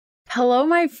Hello,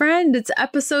 my friend. It's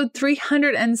episode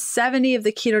 370 of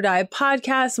the Keto Diet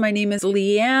Podcast. My name is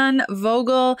Leanne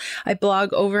Vogel. I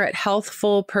blog over at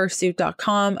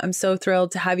healthfulpursuit.com. I'm so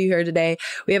thrilled to have you here today.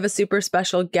 We have a super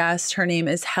special guest. Her name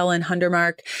is Helen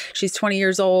Hundertmark. She's 20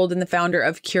 years old and the founder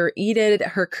of Curated,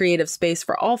 her creative space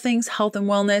for all things health and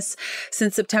wellness.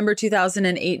 Since September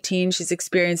 2018, she's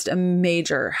experienced a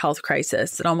major health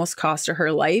crisis that almost cost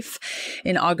her life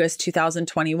in August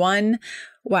 2021.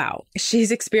 Wow.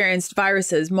 She's experienced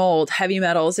viruses, mold, heavy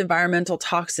metals, environmental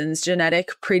toxins,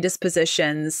 genetic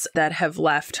predispositions that have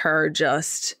left her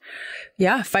just,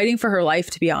 fighting for her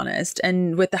life, to be honest.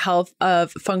 And with the help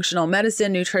of functional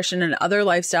medicine, nutrition, and other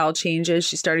lifestyle changes,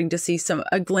 she's starting to see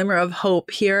a glimmer of hope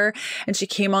here. And she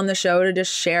came on the show to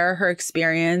just share her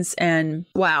experience. And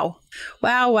wow.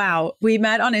 We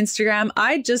met on Instagram.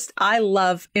 I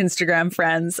love Instagram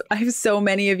friends. I have so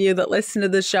many of you that listen to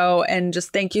the show, and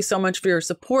just thank you so much for your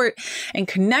support and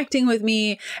connecting with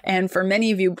me. And for many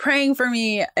of you praying for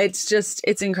me,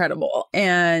 it's incredible.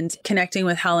 And connecting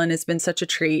with Helen has been such a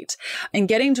treat, and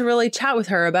getting to really chat with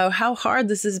her about how hard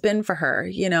this has been for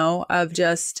her, of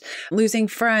just losing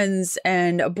friends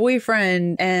and a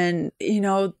boyfriend and,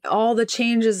 all the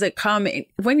changes that come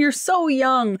when you're so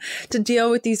young to deal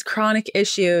with these chronic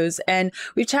issues. And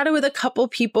we've chatted with a couple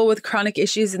people with chronic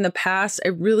issues in the past. I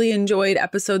really enjoyed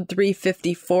episode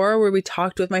 354, where we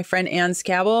talked with my friend Ann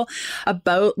Scabble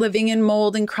about living in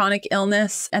mold and chronic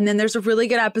illness. And then there's a really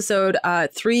good episode,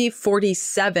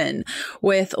 347,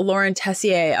 with Lauren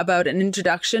Tessier about an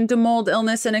introduction to mold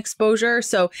illness and exposure.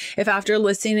 So if after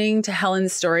listening to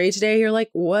Helen's story today, you're like,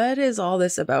 what is all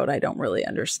this about? I don't really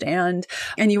understand.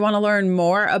 And you want to learn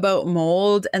more about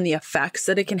mold and the effects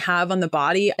that it can have on the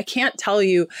body. I can't tell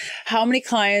you how many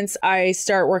clients I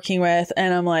start working with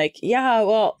and I'm like,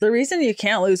 the reason you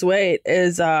can't lose weight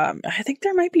is I think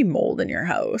there might be mold in your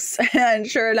house. And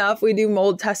sure enough, we do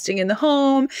mold testing in the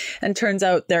home, and turns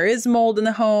out there is mold in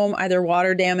the home, either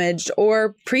water damaged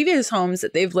or previous homes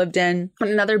that they've lived in. And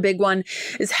another big one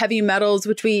is heavy metals,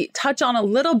 which we touch on a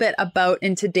little bit about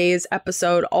in today's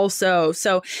episode also.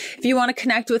 So if you want to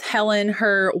connect with Helen,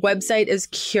 her website is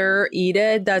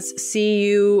Curated. That's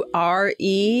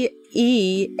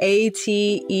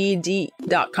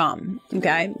CUREATED.com.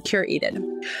 Okay.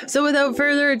 Curated. So without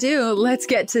further ado, let's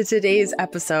get to today's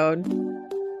episode.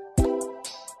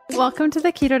 Welcome to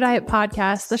the Keto Diet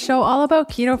Podcast, the show all about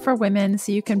keto for women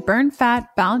so you can burn fat,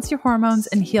 balance your hormones,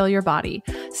 and heal your body.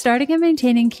 Starting and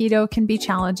maintaining keto can be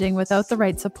challenging without the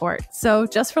right support. So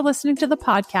just for listening to the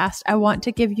podcast, I want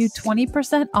to give you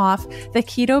 20% off the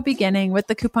keto beginning with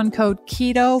the coupon code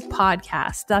Keto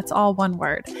Podcast. That's all one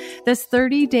word. This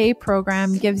 30-day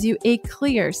program gives you a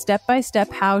clear step-by-step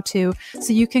how-to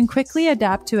so you can quickly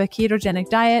adapt to a ketogenic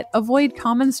diet, avoid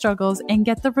common struggles, and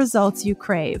get the results you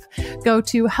crave. Go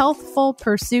to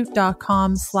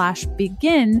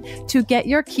healthfulpursuit.com/begin to get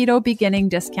your keto beginning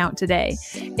discount today.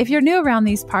 If you're new around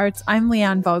these parts, I'm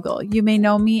Leanne Vogel. You may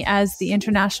know me as the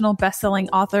international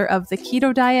best-selling author of The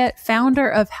Keto Diet, founder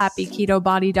of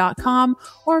happyketobody.com,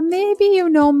 or maybe you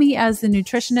know me as the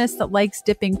nutritionist that likes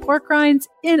dipping pork rinds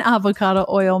in avocado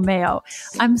oil mayo.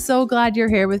 I'm so glad you're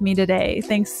here with me today.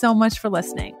 Thanks so much for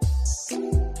listening.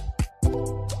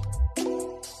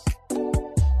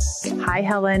 Hi,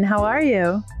 Helen. How are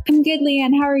you? I'm good,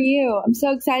 Leanne. How are you? I'm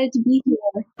so excited to be here.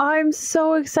 I'm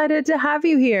so excited to have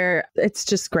you here. It's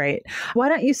just great. Why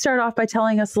don't you start off by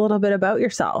telling us a little bit about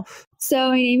yourself? So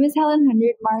my name is Helen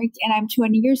Hundertmark, and I'm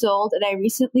 20 years old, and I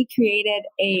recently created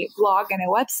a blog and a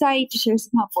website to share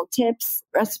some helpful tips,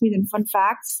 recipes, and fun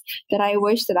facts that I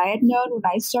wish that I had known when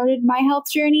I started my health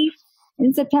journey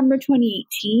in September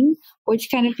 2018, which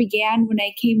kind of began when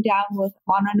I came down with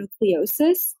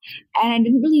mononucleosis. And I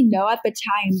didn't really know at the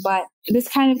time, but this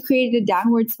kind of created a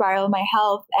downward spiral in my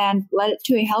health and led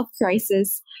to a health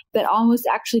crisis that almost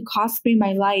actually cost me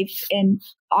my life in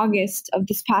August of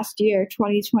this past year,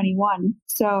 2021.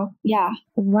 So, yeah.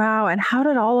 Wow. And how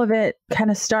did all of it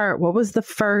kind of start? What was the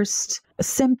first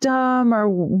symptom, or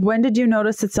when did you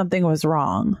notice that something was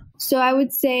wrong? So I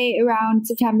would say around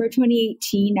September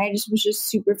 2018, I was just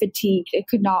super fatigued. I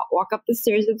could not walk up the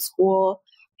stairs at school.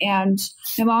 And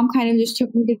my mom kind of just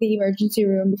took me to the emergency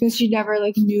room because she never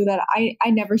knew that I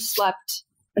never slept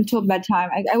until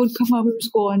bedtime. I would come home from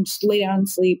school and just lay down and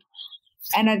sleep.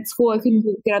 And at school, I couldn't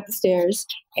get up the stairs.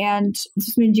 And this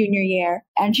was my junior year.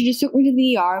 And she just took me to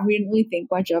the ER. And we didn't really think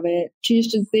much of it.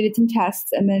 They did some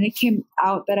tests. And then it came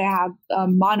out that I had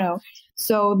mono.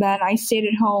 So then I stayed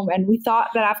at home. And we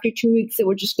thought that after 2 weeks, it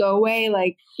would just go away.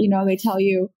 They tell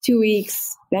you 2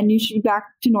 weeks, then you should be back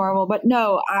to normal. But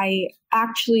no, I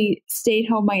actually stayed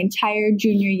home my entire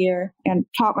junior year and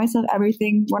taught myself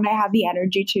everything when I had the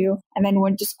energy to, and then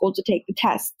went to school to take the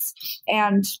tests.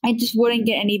 And I just wouldn't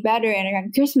get any better. And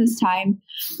around Christmas time,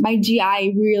 my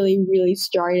GI really, really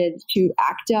started to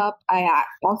act up. I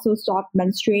also stopped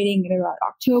menstruating in around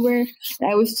October,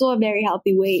 and I was still a very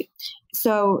healthy weight.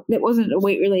 So it wasn't a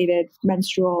weight-related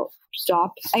menstrual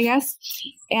stop, I guess.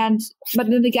 But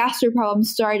then the gastro problem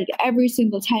started every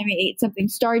single time I ate something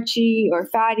starchy or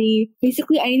fatty.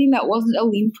 Basically anything that wasn't a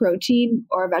lean protein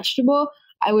or a vegetable,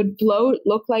 I would bloat,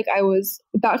 look like I was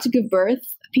about to give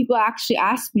birth. People actually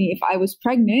asked me if I was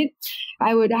pregnant.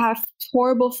 I would have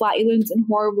horrible flatulence and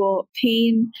horrible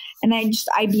pain, and I just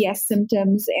IBS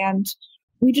symptoms, and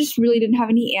we just really didn't have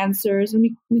any answers. And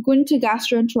we went to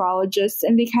gastroenterologists,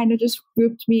 and they kind of just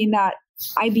grouped me in that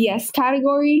IBS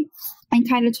category and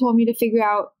kind of told me to figure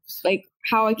out like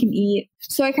how I can eat.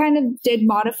 So I kind of did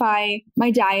modify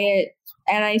my diet,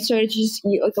 and I started to just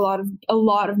eat like a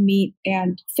lot of meat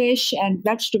and fish and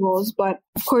vegetables. But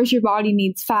of course, your body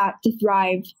needs fat to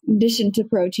thrive in addition to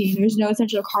protein. There's no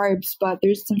essential carbs, but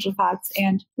there's essential fats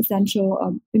and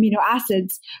essential amino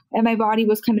acids. And my body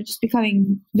was kind of just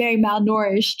becoming very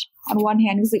malnourished on one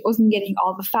hand because it wasn't getting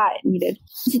all the fat it needed.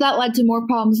 So that led to more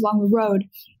problems along the road.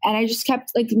 And I just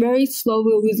kept like very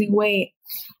slowly losing weight.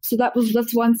 So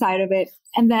that's one side of it.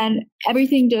 And then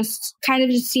everything just kind of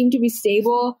just seemed to be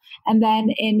stable. And then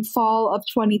in fall of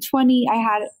 2020, I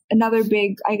had another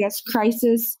big, I guess,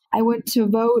 crisis. I went to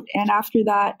vote, and after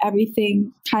that,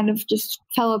 everything kind of just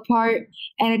fell apart.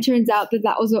 And it turns out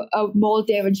that was a mold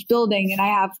damaged building, and I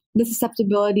have the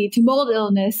susceptibility to mold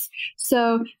illness.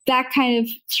 So that kind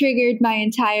of triggered my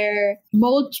entire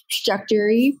mold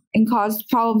trajectory and caused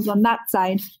problems on that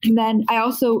side. And then I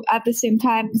also, at the same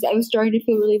time, because I was starting to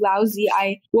feel really lousy,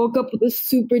 I woke up with a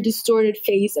super distorted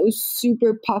face. I was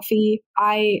super puffy.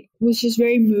 I was just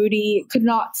very moody, could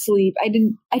not sleep. I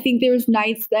think there was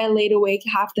nights that I laid awake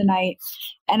half the night,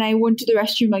 and I went to the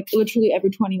restroom like literally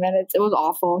every 20 minutes. It was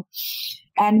awful.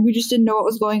 And we just didn't know what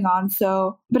was going on.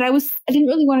 But I didn't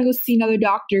really want to go see another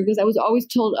doctor because I was always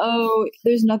told, oh,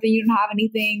 there's nothing, you don't have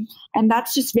anything. And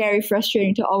that's just very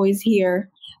frustrating to always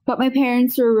hear. But my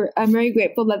parents I'm very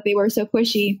grateful that they were so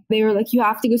pushy. They were like, you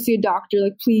have to go see a doctor,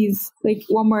 like, please, like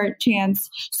one more chance.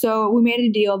 So we made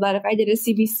a deal that if I did a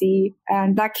CBC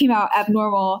and that came out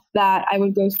abnormal, that I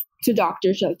would go to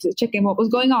doctors to check in what was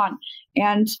going on.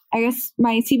 And I guess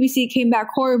my CBC came back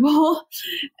horrible.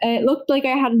 It looked like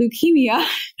I had leukemia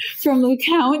from the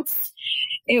counts.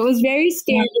 It was very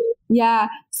scary. Yeah.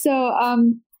 So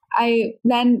I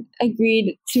then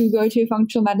agreed to go to a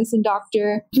functional medicine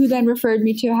doctor, who then referred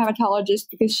me to a hematologist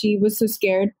because she was so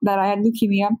scared that I had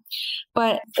leukemia.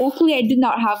 But luckily, I did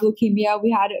not have leukemia.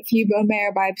 We had a few bone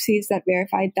marrow biopsies that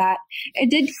verified that. It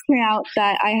did turn out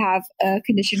that I have a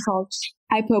condition called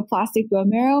hypoplastic bone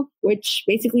marrow, which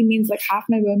basically means like half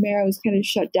my bone marrow is kind of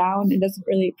shut down and doesn't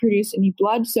really produce any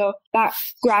blood. So that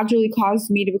gradually caused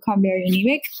me to become very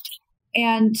anemic.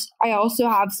 And I also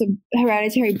have some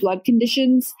hereditary blood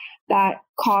conditions that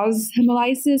cause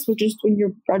hemolysis, which is when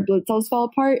your red blood cells fall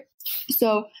apart.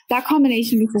 So that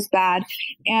combination was bad.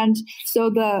 And so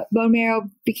the bone marrow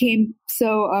became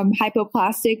so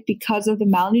hypoplastic because of the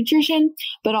malnutrition.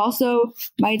 But also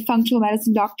my functional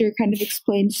medicine doctor kind of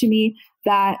explained to me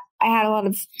that I had a lot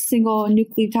of single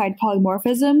nucleotide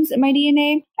polymorphisms in my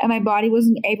DNA, and my body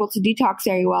wasn't able to detox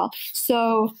very well.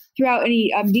 So throughout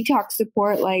any detox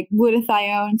support like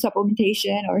glutathione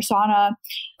supplementation or sauna,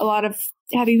 a lot of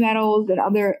heavy metals and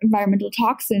other environmental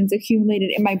toxins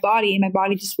accumulated in my body, and my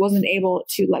body just wasn't able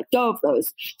to let go of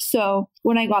those. So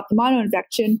when I got the mono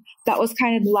infection, that was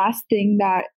kind of the last thing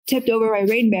that tipped over my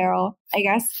brain barrel, I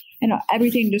guess, and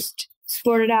everything just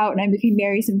exploded out, and I became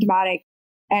very symptomatic.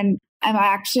 And I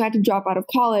actually had to drop out of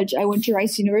college. I went to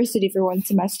Rice University for one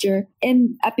semester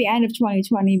at the end of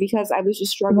 2020 because I was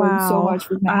just struggling so much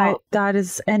with my health. That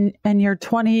is, and you're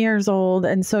 20 years old,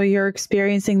 and so you're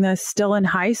experiencing this still in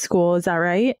high school. Is that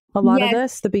right? A lot of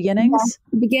this, the beginnings?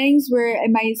 Yeah. The beginnings were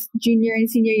in my junior and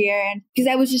senior year, and because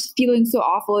I was just feeling so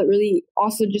awful, it really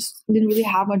also just didn't really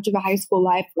have much of a high school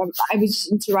life. I was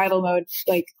just in survival mode,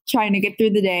 like trying to get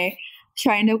through the day,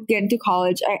 trying to get into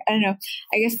college. I don't know.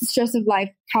 I guess the stress of life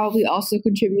probably also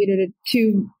contributed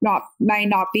to my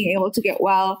not being able to get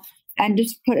well, and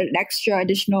just put an extra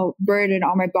additional burden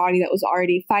on my body that was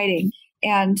already fighting.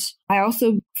 And I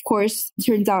also, of course, it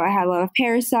turns out I had a lot of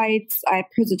parasites. I had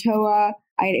Persistoa,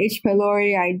 I had H.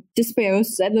 pylori, I had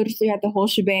dysbiosis. I literally had the whole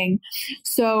shebang.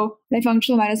 So my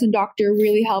functional medicine doctor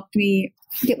really helped me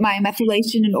get my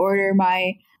methylation in order,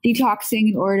 my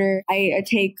detoxing in order. I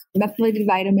take methylated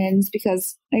vitamins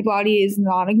because my body is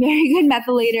not a very good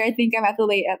methylator. I think I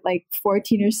methylate at like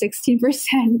 14 or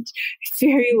 16%. It's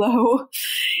very low.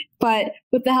 But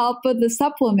with the help of the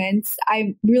supplements,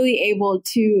 I'm really able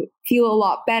to feel a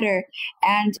lot better.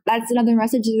 And that's another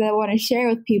message that I want to share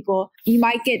with people. You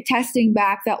might get testing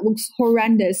back that looks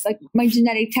horrendous. Like my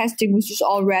genetic testing was just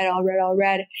all red.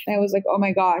 And I was like, oh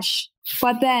my gosh.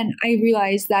 But then I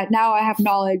realized that now I have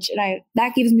knowledge and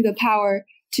that gives me the power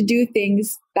to do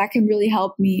things that can really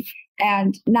help me.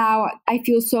 And now I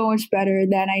feel so much better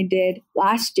than I did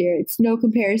last year. It's no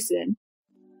comparison.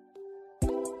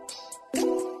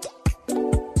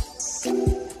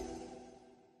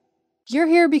 You're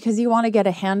here because you want to get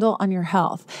a handle on your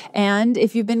health. And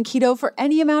if you've been keto for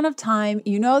any amount of time,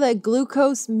 you know that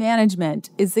glucose management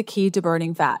is the key to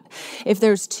burning fat. If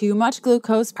there's too much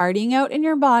glucose partying out in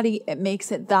your body, it makes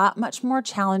it that much more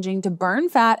challenging to burn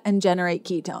fat and generate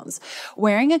ketones.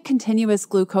 Wearing a continuous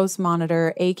glucose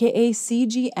monitor, aka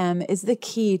CGM, is the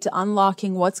key to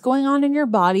unlocking what's going on in your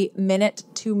body minute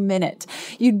to minute.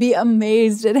 You'd be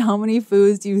amazed at how many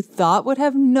foods you thought would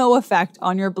have no effect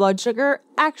on your blood sugar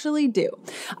actually do.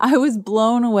 I was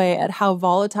blown away at how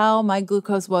volatile my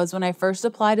glucose was when I first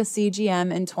applied a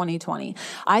CGM in 2020.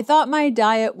 I thought my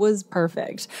diet was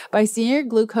perfect. By seeing your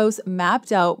glucose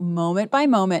mapped out moment by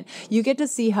moment, you get to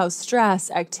see how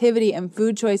stress, activity, and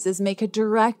food choices make a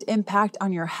direct impact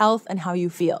on your health and how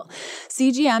you feel.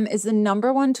 CGM is the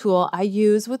 #1 tool I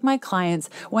use with my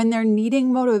clients when they're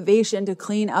needing motivation to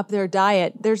clean up their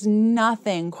diet. There's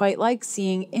nothing quite like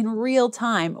seeing in real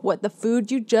time what the food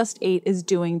you just ate is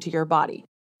doing to your body.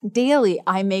 Daily,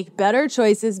 I make better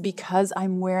choices because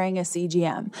I'm wearing a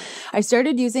CGM. I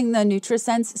started using the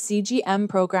NutriSense CGM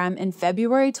program in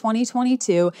February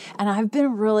 2022, and I've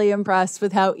been really impressed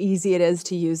with how easy it is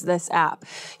to use this app.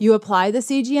 You apply the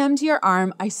CGM to your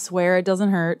arm, I swear it doesn't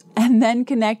hurt, and then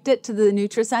connect it to the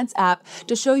NutriSense app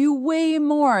to show you way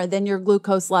more than your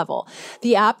glucose level.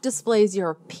 The app displays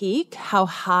your peak, how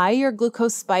high your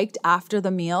glucose spiked after the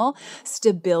meal,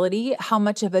 stability, how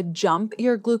much of a jump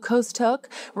your glucose took,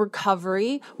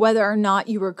 recovery, whether or not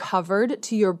you recovered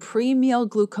to your pre-meal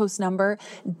glucose number,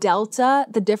 delta,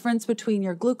 the difference between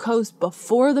your glucose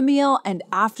before the meal and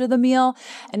after the meal,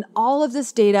 and all of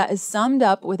this data is summed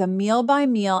up with a meal by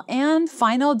meal and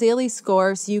final daily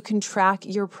score so you can track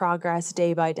your progress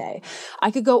day by day. I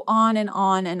could go on and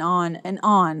on and on and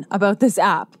on about this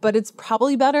app, but it's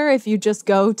probably better if you just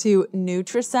go to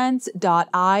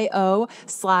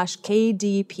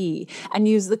nutrisense.io/KDP and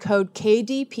use the code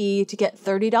KDP to get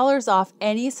 $30 off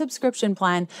any subscription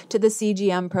plan to the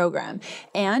CGM program.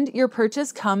 And your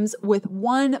purchase comes with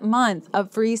 1 month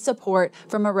of free support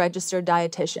from a registered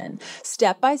dietitian.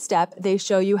 Step by step, they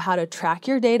show you how to track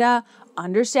your data,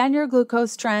 understand your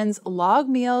glucose trends, log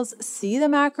meals, see the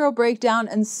macro breakdown,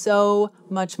 and so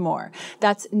much more.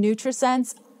 That's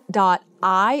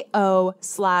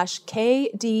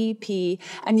nutrisense.io/KDP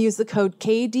and use the code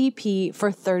KDP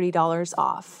for $30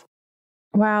 off.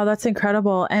 Wow, that's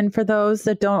incredible. And for those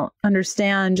that don't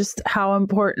understand just how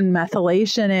important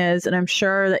methylation is, and I'm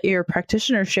sure that your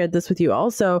practitioner shared this with you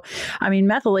also, I mean,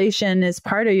 methylation is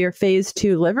part of your phase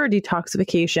 2 liver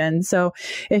detoxification. So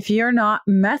if you're not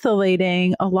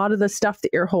methylating a lot of the stuff that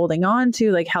you're holding on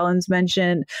to, like Helen's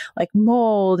mentioned, like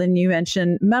mold, and you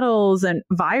mentioned metals and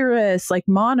virus, like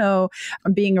mono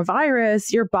being a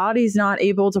virus, your body's not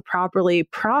able to properly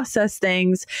process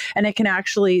things, and it can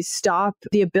actually stop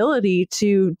the ability to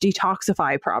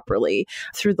detoxify properly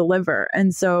through the liver.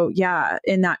 And so, yeah,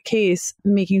 in that case,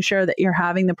 making sure that you're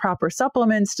having the proper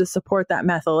supplements to support that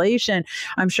methylation.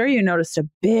 I'm sure you noticed a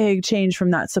big change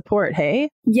from that support, hey?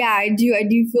 Yeah, I do. I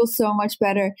do feel so much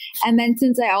better. And then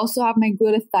since I also have my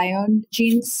glutathione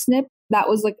gene SNP, that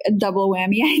was like a double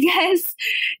whammy, I guess.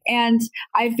 And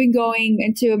I've been going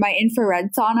into my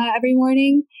infrared sauna every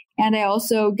morning. And I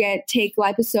also take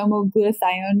liposomal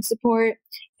glutathione support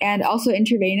and also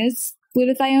intravenous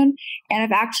glutathione, and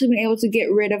I've actually been able to get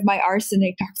rid of my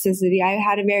arsenic toxicity. I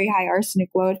had a very high arsenic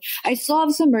load. I still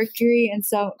have some mercury and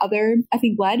some other, I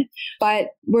think, lead,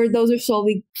 but those are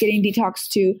slowly getting detoxed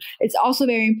too. It's also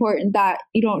very important that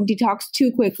you don't detox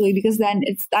too quickly, because then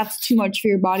that's too much for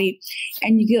your body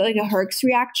and you get like a Herx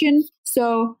reaction.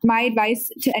 So my advice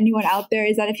to anyone out there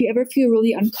is that if you ever feel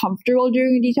really uncomfortable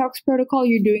during a detox protocol,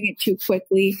 you're doing it too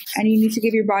quickly, and you need to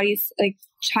give your body like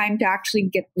time to actually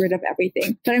get rid of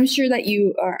everything. But I'm sure that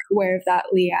you are aware of that,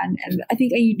 Leanne. And I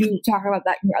think you do talk about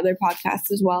that in your other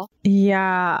podcasts as well.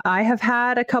 Yeah, I have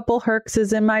had a couple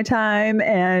herxes in my time.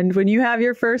 And when you have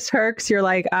your first herx, you're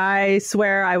like, I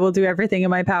swear I will do everything in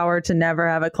my power to never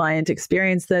have a client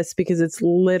experience this because it's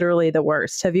literally the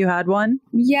worst. Have you had one?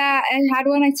 Yeah, I had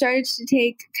one. I started to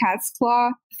take cat's claw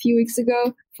a few weeks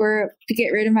ago to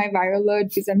get rid of my viral load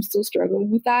because I'm still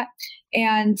struggling with that.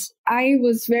 And I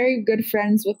was very good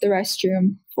friends with the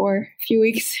restroom for a few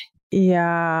weeks.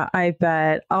 Yeah, I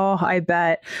bet. Oh, I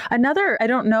bet. I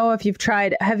don't know if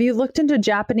have you looked into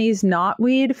Japanese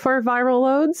knotweed for viral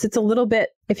loads? It's a little bit,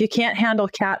 if you can't handle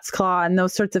cat's claw and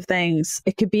those sorts of things,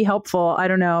 it could be helpful. I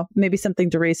don't know, maybe something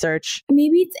to research.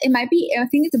 Maybe it might be, I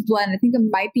think it's a blend. I think it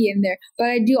might be in there, but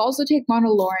I do also take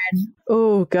monolaurin.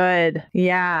 Oh, good.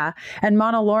 Yeah. And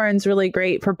monolaurin's really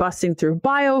great for busting through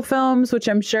biofilms, which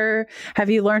I'm sure, have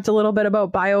you learned a little bit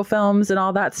about biofilms and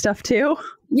all that stuff too?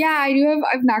 Yeah, I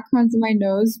have macarons in my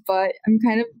nose, but I'm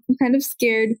kind of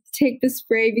scared to take the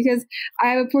spray because I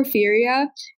have a porphyria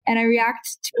and I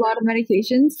react to a lot of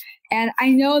medications. And I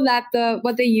know that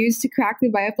what they use to crack the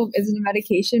biofilm isn't a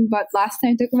medication, but last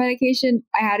time I took a medication,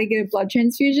 I had to get a blood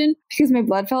transfusion because my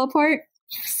blood fell apart.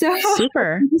 So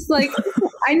super. I'm just like,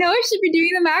 I know I should be doing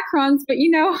the macarons, but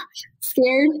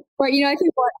scared. But I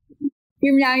think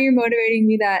you're motivating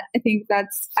me that I think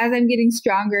that's, as I'm getting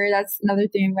stronger, that's another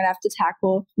thing I'm going to have to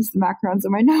tackle is the macarons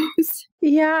on my nose.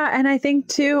 Yeah. And I think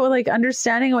too, like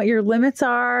understanding what your limits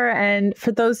are. And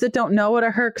for those that don't know what a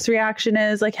herx reaction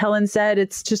is, like Helen said,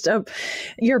 it's just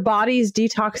your body's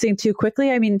detoxing too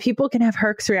quickly. I mean, people can have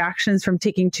herx reactions from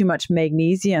taking too much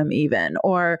magnesium even,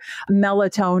 or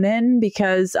melatonin,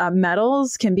 because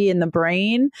metals can be in the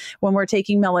brain. When we're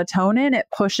taking melatonin, it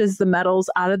pushes the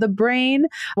metals out of the brain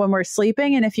when we're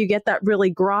sleeping. And if you get that really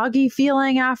groggy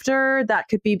feeling after, that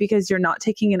could be because you're not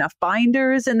taking enough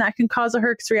binders, and that can cause a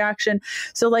herx reaction.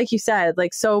 So like you said,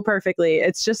 like so perfectly,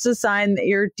 it's just a sign that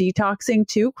you're detoxing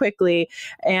too quickly.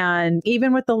 And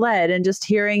even with the lead, and just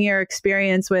hearing your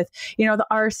experience with, the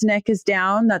arsenic is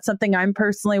down. That's something I'm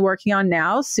personally working on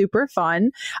now. Super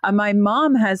fun. My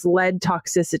mom has lead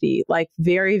toxicity, like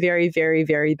very, very, very,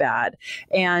 very bad.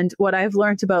 And what I've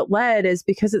learned about lead is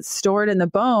because it's stored in the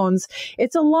bones,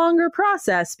 it's a longer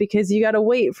process because you got to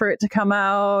wait for it to come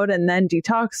out and then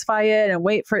detoxify it and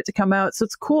wait for it to come out. So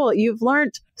it's cool. You've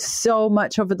learned so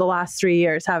much over the last 3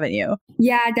 years, haven't you?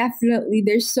 Yeah, definitely.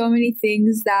 There's so many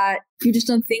things that you just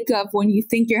don't think of when you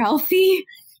think you're healthy.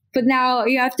 But now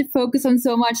you have to focus on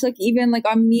so much, like even like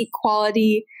on meat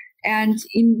quality. And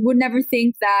you would never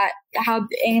think that how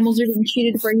animals are being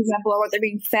treated, for example, or what they're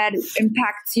being fed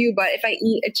impacts you. But if I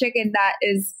eat a chicken that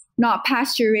is not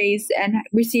pasture raised and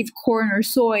received corn or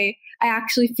soy, I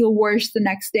actually feel worse the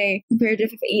next day compared to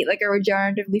if I eat like a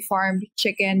regeneratively farmed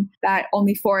chicken that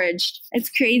only foraged.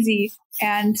 It's crazy.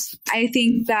 And I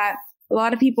think that a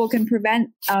lot of people can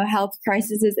prevent health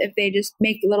crises if they just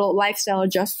make little lifestyle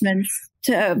adjustments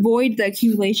to avoid the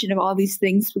accumulation of all these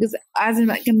things. Because as in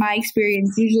my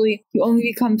experience, usually you only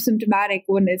become symptomatic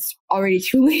when it's already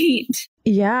too late.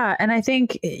 Yeah. And I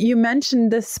think you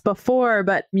mentioned this before,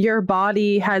 but your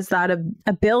body has that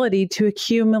ability to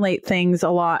accumulate things a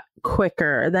lot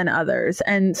quicker than others.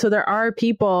 And so there are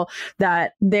people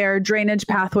that their drainage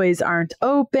pathways aren't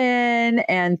open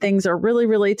and things are really,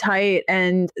 really tight.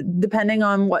 And depending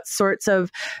on what sorts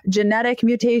of genetic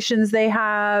mutations they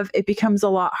have, it becomes a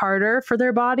lot harder for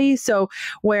their body. So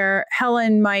where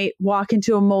Helen might walk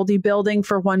into a moldy building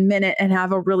for 1 minute and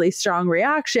have a really strong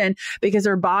reaction because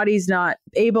her body's not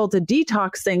able to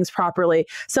detox things properly,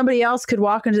 somebody else could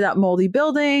walk into that moldy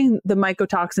building, the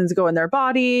mycotoxins go in their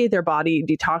body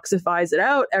detoxifies it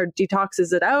out or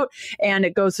detoxes it out, and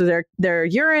it goes to their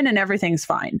urine and everything's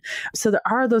fine. So there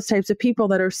are those types of people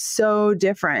that are so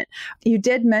different. You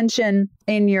did mention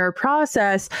in your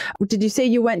process, did you say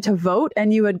you went to vote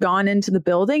and you had gone into the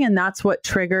building and that's what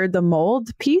triggered the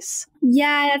mold piece?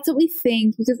 Yeah, that's what we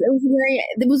think, because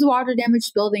it was a water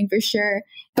damaged building for sure.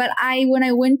 But when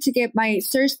I went to get my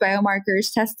source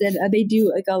biomarkers tested, they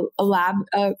do like a lab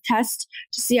test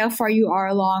to see how far you are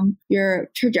along your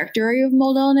trajectory of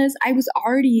mold illness. I was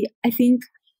already, I think,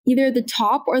 either the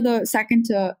top or the second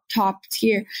to top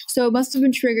tier. So it must have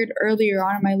been triggered earlier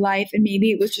on in my life, and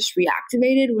maybe it was just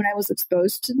reactivated when I was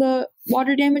exposed to the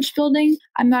water damage building.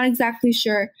 I'm not exactly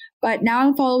sure, but now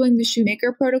I'm following the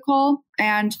Shoemaker protocol,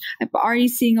 and I'm already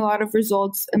seeing a lot of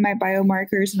results in my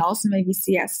biomarkers and also my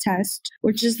VCS test,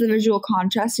 which is the visual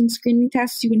contrasting screening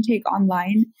test you can take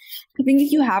online. I think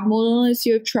if you have mold illness,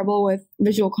 you have trouble with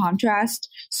visual contrast.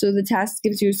 So the test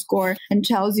gives you a score and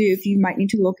tells you if you might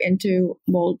need to look into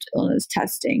mold illness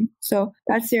testing. So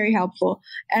that's very helpful.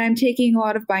 And I'm taking a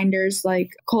lot of binders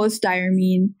like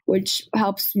cholestyramine, which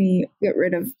helps me get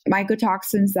rid of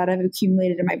mycotoxins that have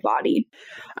accumulated in my body.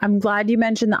 I'm glad you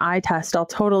mentioned the eye test. I'll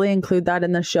totally include that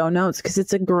in the show notes because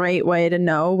it's a great way to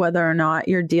know whether or not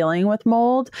you're dealing with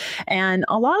mold. And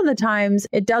a lot of the times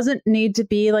it doesn't need to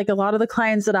be like a lot of the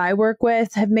clients that I work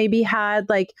with have maybe had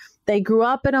like they grew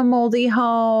up in a moldy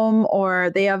home or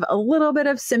they have a little bit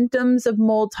of symptoms of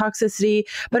mold toxicity,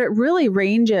 but it really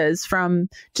ranges from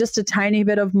just a tiny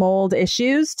bit of mold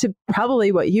issues to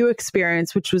probably what you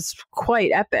experienced, which was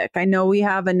quite epic. I know we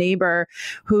have a neighbor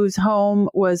whose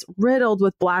home was riddled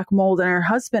with black mold and her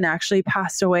husband actually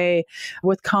passed away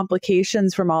with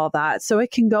complications from all of that. So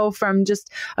it can go from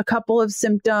just a couple of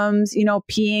symptoms,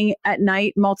 peeing at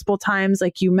night multiple times,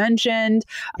 like you mentioned,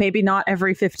 maybe not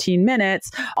every 15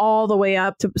 minutes, all the way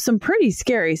up to some pretty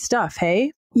scary stuff,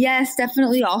 hey? Yes,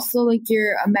 definitely. Also, like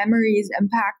your memory is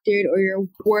impacted or your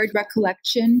word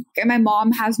recollection. And my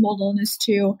mom has mold illness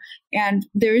too. And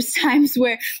there's times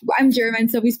where I'm German,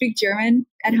 so we speak German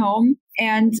at home.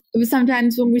 And it was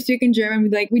sometimes when we speak in German,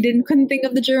 couldn't think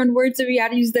of the German word, so we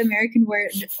had to use the American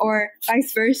word or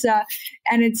vice versa.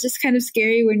 And it's just kind of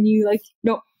scary when you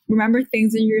don't remember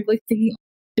things and you're thinking,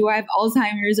 do I have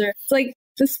Alzheimer's? Or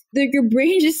it's your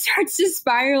brain just starts to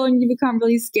spiral and you become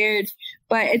really scared.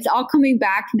 But it's all coming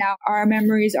back now. Our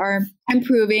memories are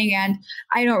improving and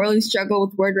I don't really struggle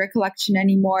with word recollection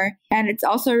anymore. And it's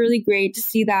also really great to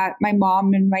see that my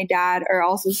mom and my dad are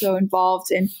also so involved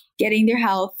in getting their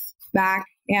health back.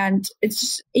 And it's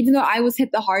just, even though I was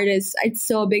hit the hardest, it's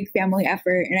still a big family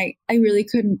effort. And I really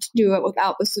couldn't do it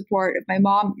without the support of my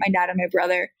mom, my dad, and my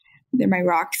brother. They're my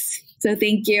rocks. So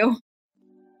thank you.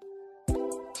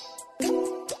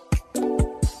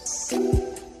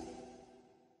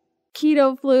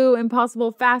 Keto flu,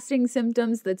 impossible fasting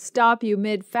symptoms that stop you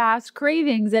mid-fast,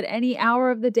 cravings at any hour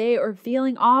of the day, or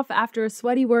feeling off after a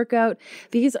sweaty workout.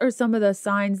 These are some of the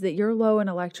signs that you're low in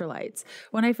electrolytes.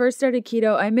 When I first started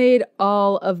keto, I made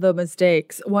all of the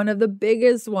mistakes. One of the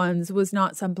biggest ones was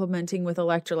not supplementing with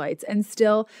electrolytes. And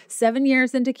still, 7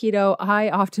 years into keto,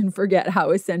 I often forget how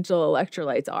essential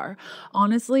electrolytes are.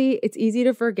 Honestly, it's easy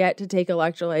to forget to take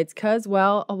electrolytes because,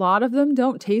 well, a lot of them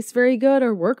don't taste very good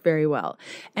or work very well.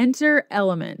 Enter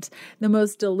LMNT, the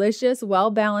most delicious,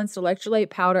 well-balanced electrolyte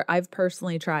powder I've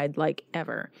personally tried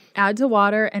ever. Add to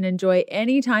water and enjoy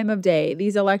any time of day.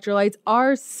 These electrolytes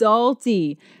are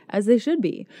salty, as they should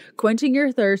be, quenching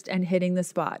your thirst and hitting the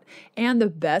spot. And the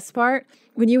best part,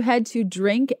 when you head to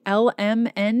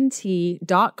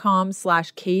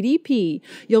drinklmnt.com/KDP,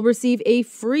 you'll receive a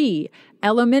free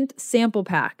LMNT sample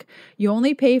pack. You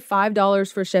only pay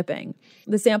 $5 for shipping.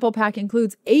 The sample pack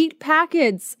includes 8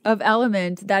 packets of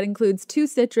LMNT that includes 2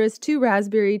 citrus, 2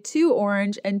 raspberry, 2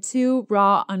 orange, and 2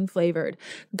 raw unflavored.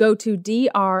 Go to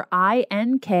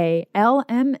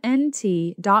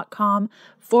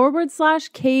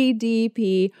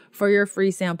drinklmnt.com/KDP for your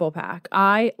free sample pack.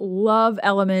 I love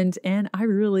LMNT and I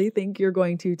really think you're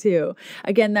going to too.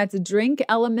 Again, that's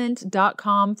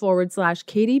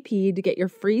drinklmnt.com/KDP to get your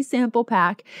free sample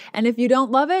pack. And if you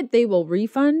don't love it, they will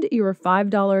refund your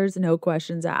 $5, no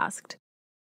questions asked.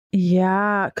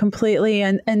 Yeah, completely.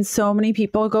 And so many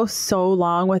people go so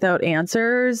long without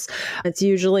answers. It's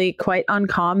usually quite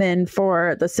uncommon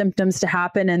for the symptoms to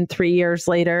happen and 3 years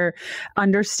later,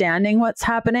 understanding what's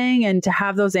happening and to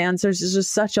have those answers is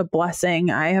just such a blessing.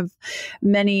 I have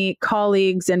many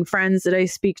colleagues and friends that I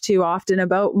speak to often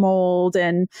about mold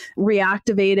and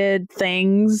reactivated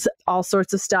things, all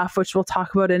sorts of stuff, which we'll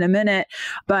talk about in a minute.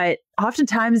 But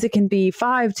oftentimes it can be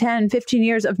 5, 10, 15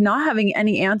 years of not having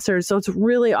any answers. So it's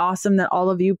really awesome that all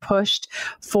of you pushed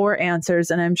for answers.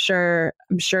 And I'm sure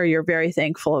you're very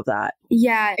thankful of that.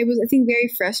 Yeah, it was, I think, very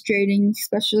frustrating,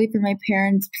 especially for my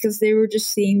parents, because they were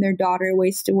just seeing their daughter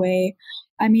waste away.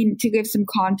 I mean, to give some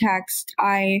context,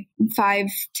 I'm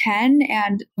 5'10"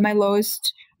 and my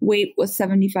lowest weight was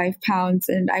 75 pounds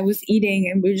and I was eating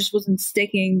and it just wasn't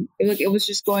sticking. It was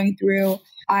just going through.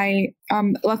 I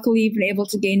luckily been able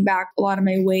to gain back a lot of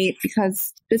my weight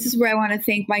because this is where I want to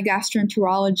thank my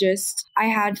gastroenterologist. I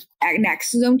had an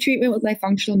exosome treatment with my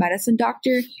functional medicine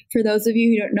doctor. For those of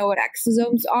you who don't know what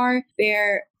exosomes are,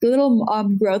 they're the little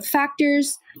growth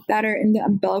factors that are in the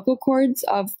umbilical cords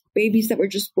of babies that were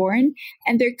just born.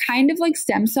 And they're kind of like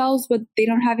stem cells, but they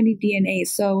don't have any DNA.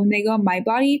 So when they go in my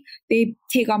body, they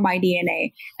take on my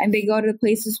DNA and they go to the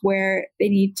places where they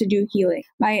need to do healing.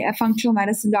 My functional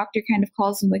medicine doctor kind of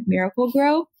calls them like miracle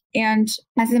grow. And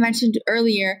as I mentioned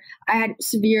earlier, I had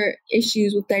severe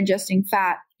issues with digesting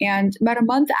fat. And about a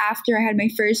month after I had my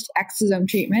first exosome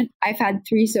treatment, I've had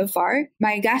 3 so far.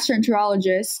 My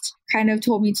gastroenterologist kind of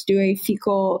told me to do a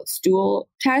fecal stool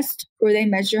test where they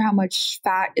measure how much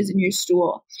fat is in your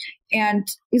stool. And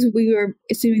we were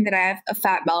assuming that I have a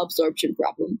fat malabsorption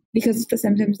problem because of the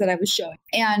symptoms that I was showing.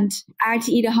 And I had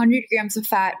to eat 100 grams of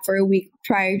fat for a week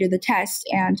prior to the test.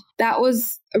 And that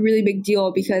was a really big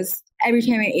deal because every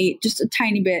time I ate just a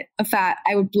tiny bit of fat,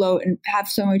 I would bloat and have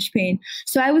so much pain.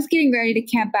 So I was getting ready to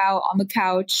camp out on the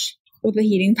couch with a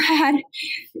heating pad.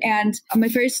 And on my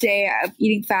first day of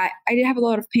eating fat, I did have a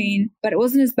lot of pain, but it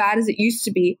wasn't as bad as it used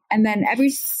to be. And then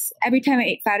every time I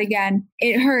ate fat again,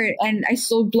 it hurt and I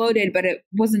still bloated, but it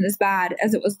wasn't as bad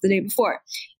as it was the day before.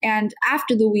 And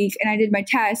after the week and I did my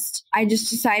test, I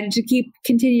just decided to keep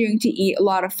continuing to eat a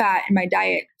lot of fat in my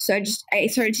diet. So I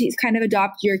started to kind of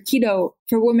adopt your keto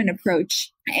for women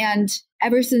approach. And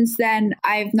ever since then,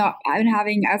 I've been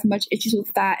having as much issues with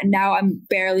fat, and now I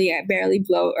barely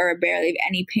bloat or barely have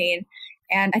any pain.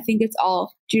 And I think it's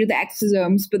all due to the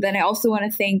exosomes. But then I also want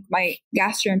to thank my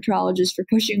gastroenterologist for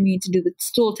pushing me to do the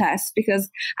stool test because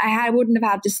I wouldn't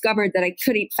have discovered that I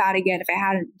could eat fat again if I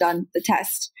hadn't done the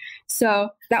test. So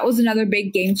that was another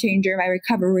big game changer in my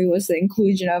recovery, was the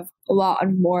inclusion of a lot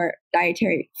of more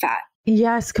dietary fat.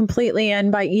 Yes, completely.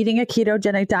 And by eating a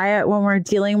ketogenic diet when we're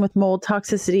dealing with mold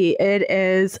toxicity, it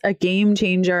is a game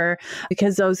changer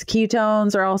because those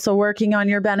ketones are also working on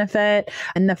your benefit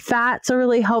and the fats are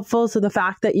really helpful. So the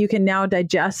fact that you can now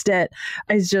digest it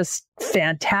is just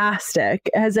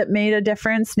fantastic. Has it made a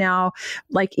difference now,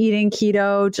 like eating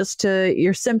keto just to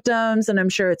your symptoms? And I'm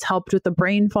sure it's helped with the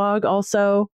brain fog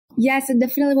also. Yes, it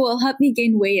definitely will help me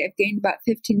gain weight. I've gained about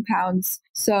 15 pounds.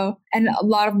 So, and a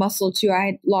lot of muscle too. I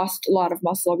had lost a lot of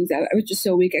muscle because I was just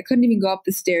so weak. I couldn't even go up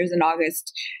the stairs in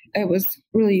August. It was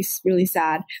really, really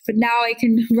sad. But now I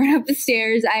can run up the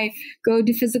stairs. I go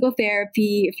to physical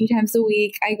therapy a few times a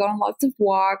week. I go on lots of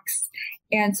walks.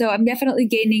 And so I'm definitely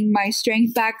gaining my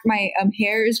strength back. My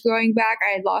hair is growing back.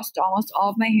 I had lost almost all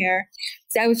of my hair.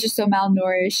 So I was just so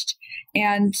malnourished.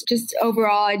 And just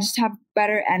overall, I just have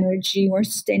better energy, more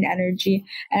sustained energy.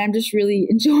 And I'm just really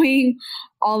enjoying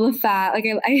all the fat. Like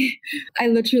I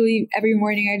literally every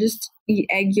morning, I just eat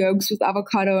egg yolks with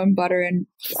avocado and butter and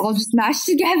all just mashed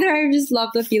together. I just love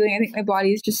the feeling. I think my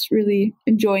body is just really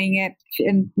enjoying it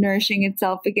and nourishing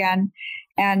itself again.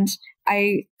 And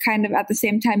I kind of at the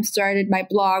same time started my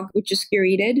blog, which is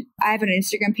curated. I have an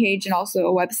Instagram page and also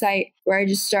a website where I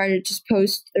just started to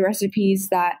post the recipes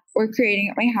that we're creating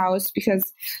at my house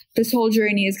because this whole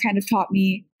journey has kind of taught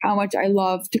me how much I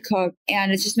love to cook.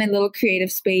 And it's just my little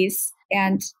creative space.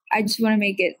 And I just want to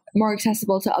make it more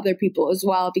accessible to other people as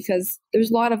well, because there's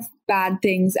a lot of bad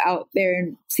things out there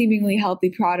in seemingly healthy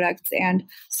products. And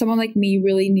someone like me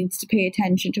really needs to pay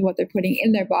attention to what they're putting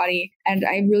in their body. And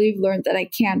I really learned that I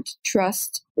can't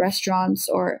trust restaurants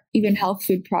or even health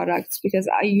food products because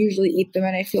I usually eat them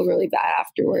and I feel really bad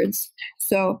afterwards.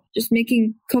 So just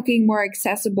making cooking more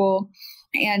accessible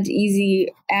and easy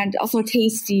and also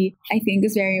tasty, I think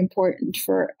is very important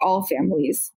for all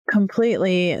families.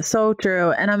 Completely. So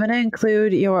true. And I'm going to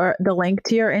include the link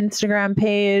to your Instagram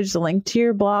page, the link to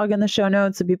your blog in the show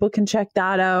notes so people can check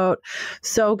that out.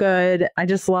 So good. I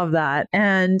just love that.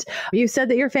 And you said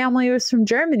that your family was from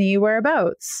Germany.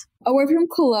 Whereabouts? Oh, we're from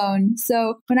Cologne.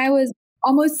 So when I was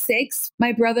almost 6,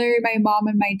 my brother, my mom,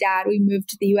 and my dad, we moved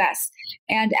to the US,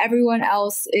 and everyone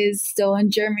else is still in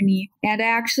Germany. And I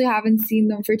actually haven't seen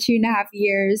them for 2.5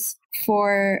 years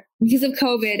because of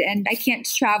COVID, and I can't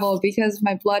travel because of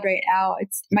my blood right now.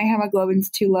 My hemoglobin's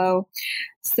too low.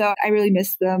 So I really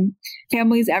miss them.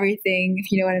 Family's everything,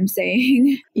 if you know what I'm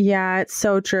saying. Yeah, it's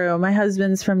so true. My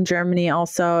husband's from Germany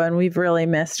also, and we've really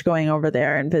missed going over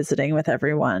there and visiting with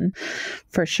everyone.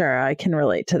 For sure. I can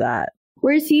relate to that.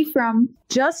 Where's he from?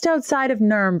 Just outside of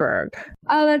Nuremberg.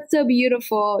 Oh, that's so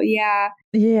beautiful. Yeah.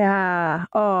 Yeah.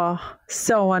 Oh,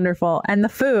 so wonderful. And the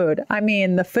food. I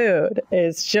mean, the food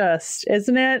is just,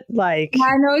 isn't it? Like,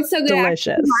 I know it's so good.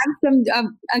 Delicious. I have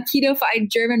some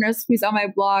keto-fied German recipes on my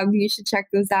blog. You should check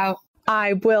those out.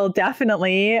 I will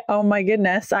definitely. Oh my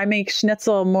goodness. I make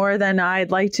schnitzel more than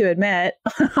I'd like to admit.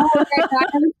 I have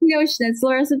a keto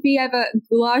schnitzel recipe. I have a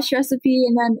goulash recipe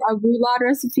and then a roulade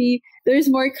recipe. There's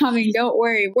more coming. Don't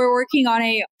worry. We're working on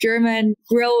a German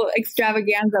grill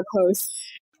extravaganza post.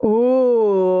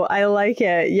 Ooh, I like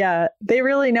it. Yeah. They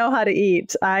really know how to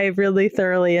eat. I really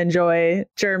thoroughly enjoy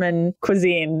German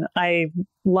cuisine. I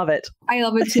love it. I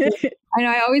love it too. I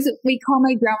know we call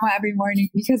my grandma every morning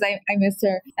because I miss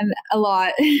her and a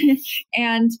lot.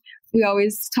 And we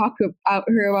always talk about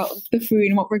the food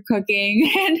and what we're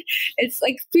cooking. And it's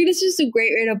like food is just a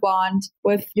great way to bond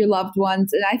with your loved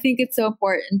ones. And I think it's so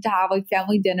important to have like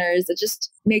family dinners. It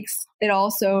just makes it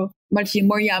also much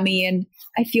more yummy. And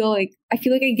I feel like I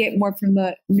get more from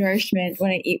the nourishment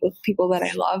when I eat with people that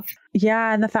I love.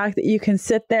 Yeah. And the fact that you can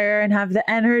sit there and have the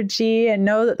energy and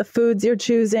know that the foods you're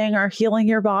choosing are healing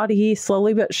your body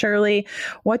slowly but surely.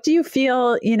 What do you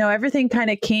feel, everything kind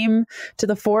of came to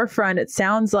the forefront. It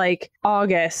sounds like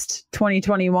August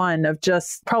 2021 of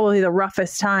just probably the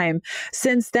roughest time.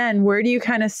 Since then, where do you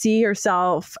kind of see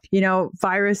yourself,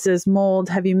 viruses, mold,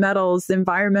 heavy metals,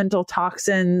 environmental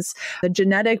toxins, the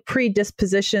genetic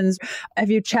predispositions? Have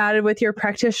you chatted with your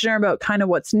practitioner about kind of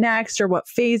what's next or what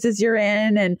phases you're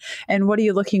in and what are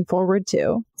you looking forward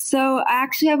to? So I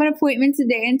actually have an appointment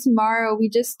today and tomorrow. We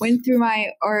just went through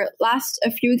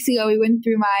a few weeks ago, we went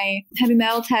through my heavy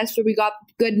metal test where we got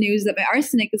good news that my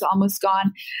arsenic is almost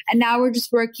gone. And now we're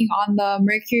just working on the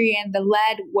mercury and the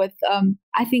lead with,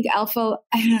 I think I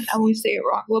always say it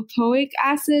wrong, lipoic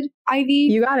acid IV.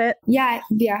 You got it. Yeah,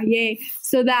 yay.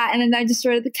 So that, and then I just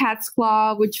started the cat's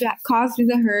claw, which caused me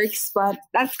the herx, but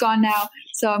that's gone now.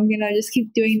 So I'm going to just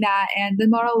keep doing that, and the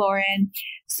monolaurin.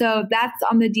 So that's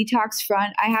on the detox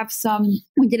front.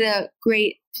 We did a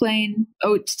great plain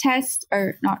oat test,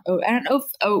 or not oat. I don't know if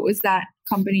oat was that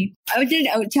company. I did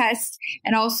an oat test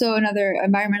and also another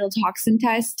environmental toxin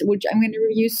test, which I'm going to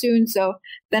review soon. So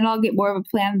then I'll get more of a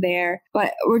plan there.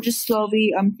 But we're just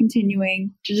slowly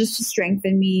continuing to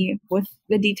strengthen me with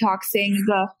the detoxing.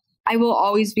 I will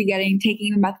always be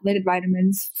taking the methylated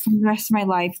vitamins for the rest of my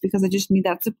life because I just need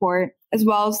that support, as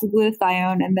well as the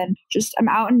glutathione. And then I'm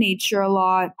out in nature a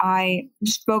lot. I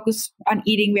just focus on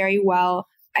eating very well.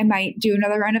 I might do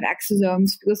another round of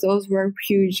exosomes because those were a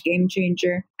huge game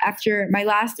changer. After my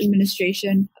last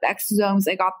administration of exosomes,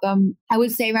 I got them, I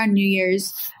would say around New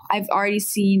Year's. I've already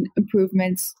seen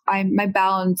improvements. My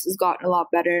balance has gotten a lot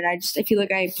better, and I feel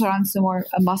like I put on some more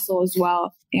muscle as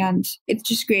well. And it's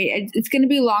just great. It's going to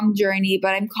be a long journey, but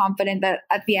I'm confident that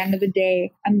at the end of the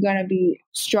day, I'm going to be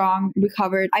strong,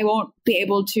 recovered. I won't be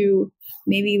able to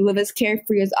maybe live as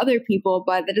carefree as other people,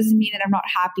 but that doesn't mean that I'm not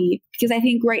happy. Because I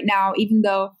think right now, even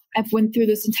though I've went through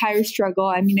this entire struggle,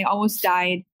 I almost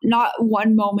died. Not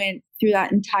one moment through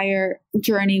that entire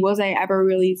journey was I ever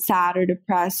really sad or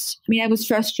depressed. I was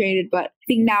frustrated, but I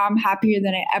think now I'm happier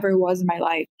than I ever was in my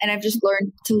life. And I've just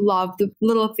learned to love the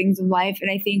little things in life.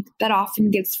 And I think that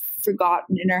often gets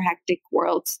forgotten in our hectic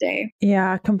world today.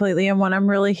 Yeah, completely. And what I'm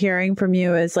really hearing from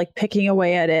you is like picking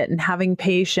away at it and having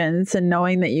patience and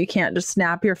knowing that you can't just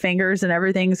snap your fingers and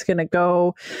everything's going to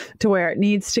go to where it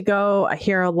needs to go. I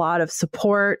hear a lot of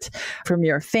support from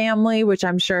your family, which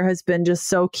I'm sure has been just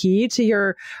so key to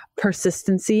your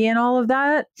persistency and all of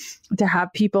that, to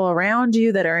have people around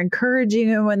you that are encouraging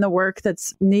you in the work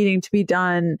that's needing to be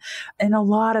done, and a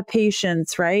lot of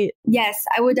patience, right? Yes,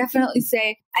 I would definitely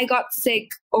say I got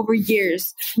sick over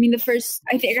years. The first,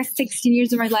 I got 16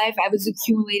 years of my life, I was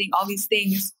accumulating all these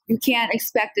things. You can't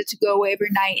expect it to go away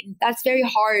overnight. And that's very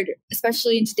hard,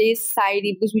 especially in today's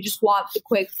society, because we just want the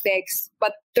quick fix,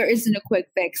 but there isn't a quick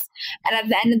fix. And at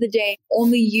the end of the day,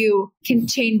 only you can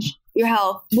change your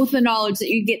health with the knowledge that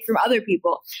you get from other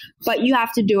people. But you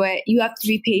have to do it. You have to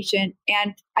be patient.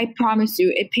 And I promise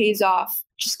you, it pays off.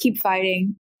 Just keep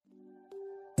fighting.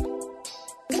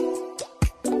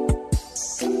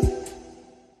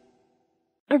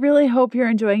 I really hope you're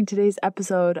enjoying today's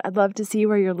episode. I'd love to see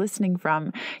where you're listening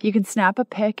from. You can snap a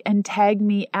pic and tag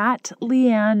me at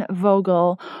Leanne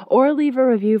Vogel or leave a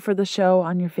review for the show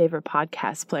on your favorite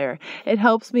podcast player. It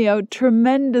helps me out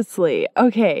tremendously.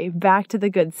 Okay, back to the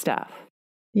good stuff.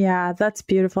 Yeah, that's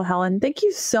beautiful, Helen. Thank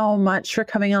you so much for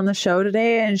coming on the show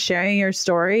today and sharing your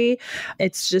story.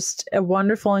 It's just a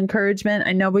wonderful encouragement.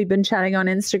 I know we've been chatting on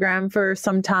Instagram for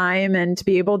some time, and to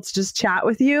be able to just chat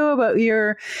with you about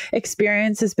your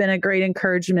experience has been a great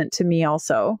encouragement to me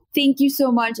also. Thank you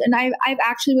so much. And I've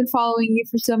actually been following you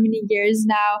for so many years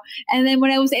now. And then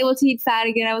when I was able to eat fat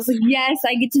again, I was like, yes,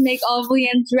 I get to make all of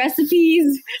Leanne's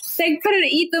recipes. I couldn't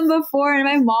eat them before, and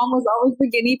my mom was always the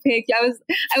guinea pig.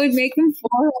 I would make them for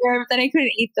her, but then I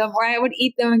couldn't eat them, or I would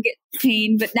eat them and get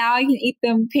pain. But now I can eat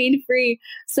them pain-free.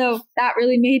 So that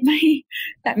really made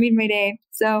my day.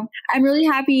 So I'm really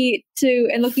happy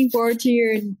and looking forward to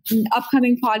your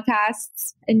upcoming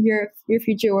podcasts and your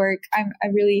future work.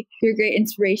 You're a great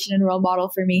inspiration and role model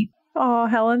for me. Oh,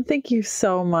 Helen, thank you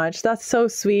so much. That's so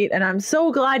sweet. And I'm so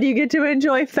glad you get to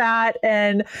enjoy fat.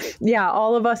 And yeah,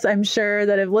 all of us, I'm sure,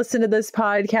 that have listened to this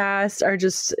podcast are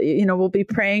just, we'll be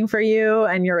praying for you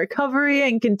and your recovery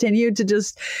and continue to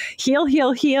just heal.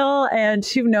 And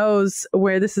who knows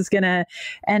where this is going to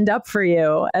end up for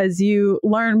you as you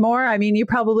learn more. I mean, you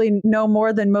probably know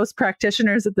more than most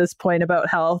practitioners at this point about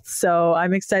health. So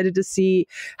I'm excited to see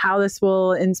how this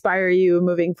will inspire you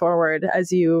moving forward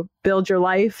as you build your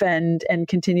life and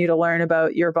continue to learn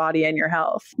about your body and your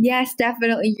health. Yes,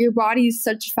 definitely. Your body is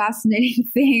such a fascinating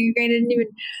thing. I didn't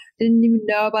even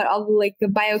know about all the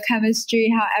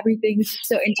biochemistry, how everything's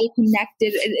so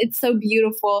interconnected. It's so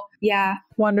beautiful. Yeah.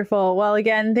 Wonderful. Well,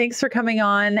 again, thanks for coming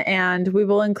on. And we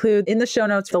will include in the show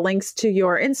notes the links to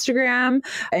your Instagram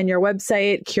and your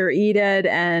website, Curated.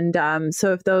 And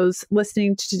so if those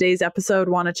listening to today's episode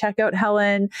want to check out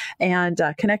Helen and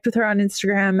connect with her on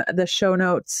Instagram, the show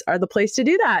notes are the place to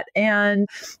do that. And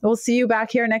we'll see you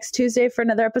back here next Tuesday for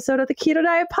another episode of the Keto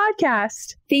Diet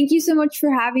Podcast. Thank you so much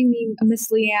for having me,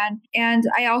 Miss Leanne. And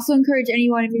I also encourage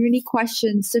anyone, if you have any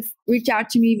questions, to reach out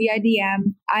to me via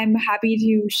DM. I'm happy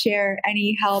to share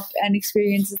any help and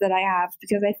experiences that I have,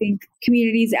 because I think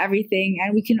community is everything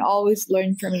and we can always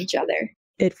learn from each other.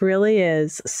 It really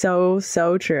is so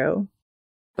true.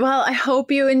 Well, I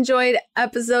hope you enjoyed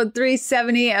episode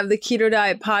 370 of the Keto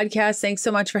Diet Podcast. Thanks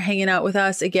so much for hanging out with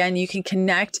us. Again, you can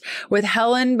connect with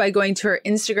Helen by going to her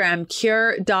Instagram,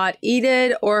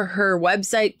 cure.eated, or her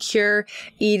website,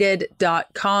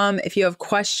 cureeated.com. If you have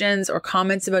questions or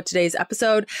comments about today's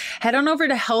episode, head on over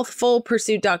to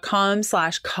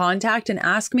healthfulpursuit.com/contact and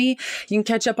ask me. You can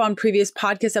catch up on previous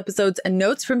podcast episodes and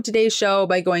notes from today's show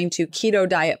by going to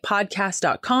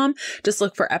ketodietpodcast.com. Just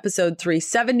look for episode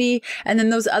 370. And then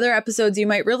those other episodes you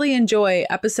might really enjoy,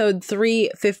 episode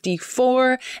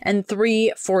 354 and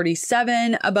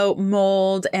 347 about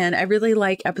mold. And I really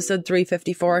like episode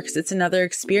 354 because it's another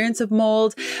experience of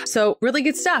mold. So really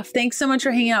good stuff. Thanks so much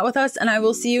for hanging out with us. And I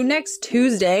will see you next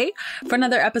Tuesday for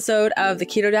another episode of the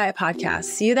Keto Diet Podcast.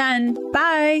 See you then.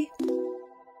 Bye.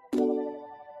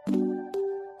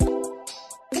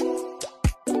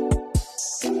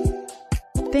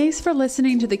 Thanks for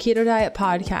listening to the Keto Diet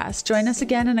Podcast. Join us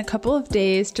again in a couple of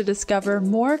days to discover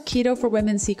more keto for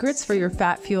women secrets for your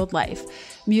fat-fueled life.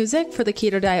 Music for the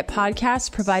Keto Diet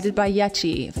Podcast provided by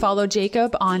Yechi. Follow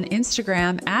Jacob on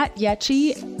Instagram at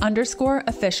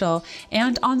Yechi_official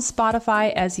and on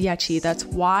Spotify as Yechi. That's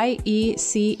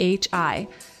YECHI.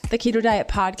 The Keto Diet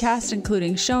Podcast,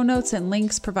 including show notes and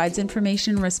links, provides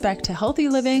information in respect to healthy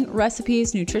living,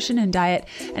 recipes, nutrition, and diet,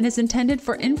 and is intended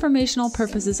for informational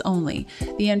purposes only.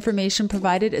 The information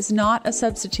provided is not a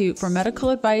substitute for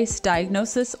medical advice,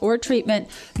 diagnosis, or treatment,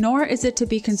 nor is it to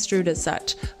be construed as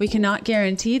such. We cannot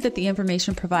guarantee that the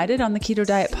information provided on the Keto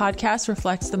Diet Podcast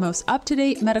reflects the most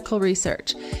up-to-date medical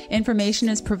research. Information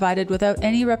is provided without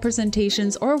any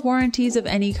representations or warranties of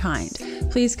any kind.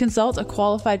 Please consult a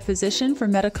qualified physician for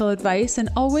medical advice and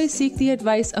always seek the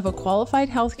advice of a qualified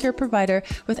healthcare provider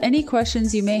with any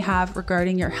questions you may have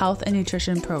regarding your health and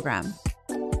nutrition program.